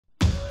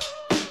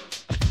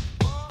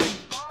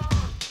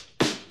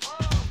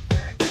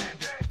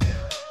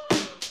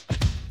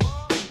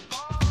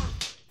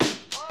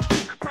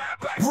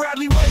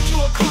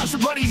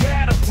loser, but he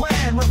had a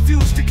plan.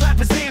 Refused to clap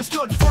his hands,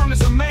 stood firm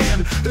as a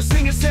man. The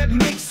singer said,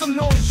 make some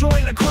noise,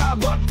 join the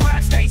crowd. But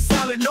Brad stayed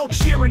silent, no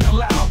cheering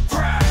allowed.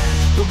 Brad,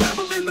 the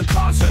rebel in the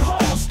concert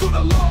hall, stood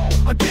alone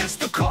against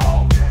the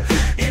call.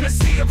 In a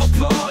sea of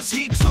applause,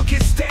 he took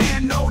his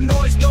stand. No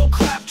noise, no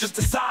clap, just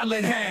a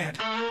silent hand.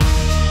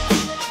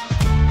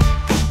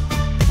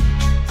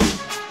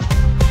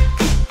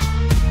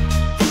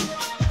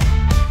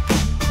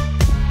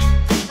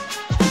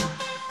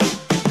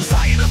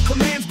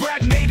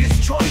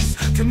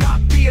 To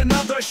not be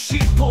another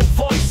sheeple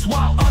voice,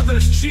 while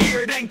others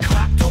cheered and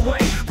clapped away.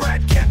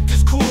 Brad kept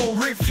his cool,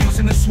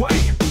 refusing to sway.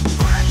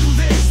 Brad do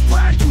this,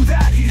 Brad do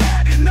that, he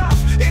had enough.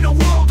 In a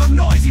world of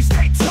noise, he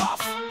stayed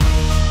tough.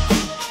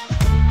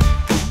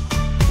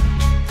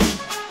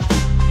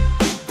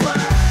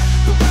 Brad,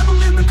 the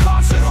rebel in the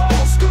concert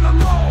hall, stood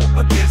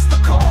alone against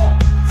the call.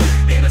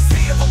 In a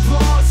sea of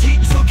applause, he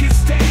took his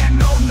stand.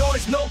 No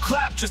noise, no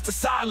clap, just a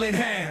silent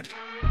hand.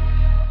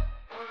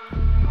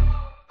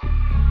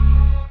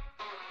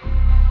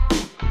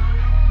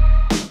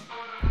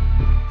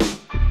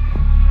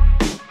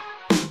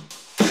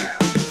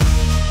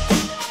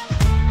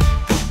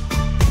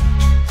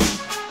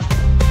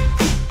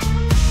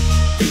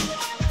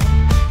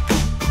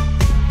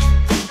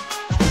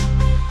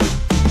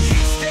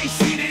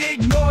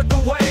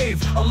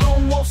 A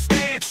lone wolf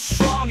stands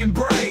strong and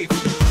brave.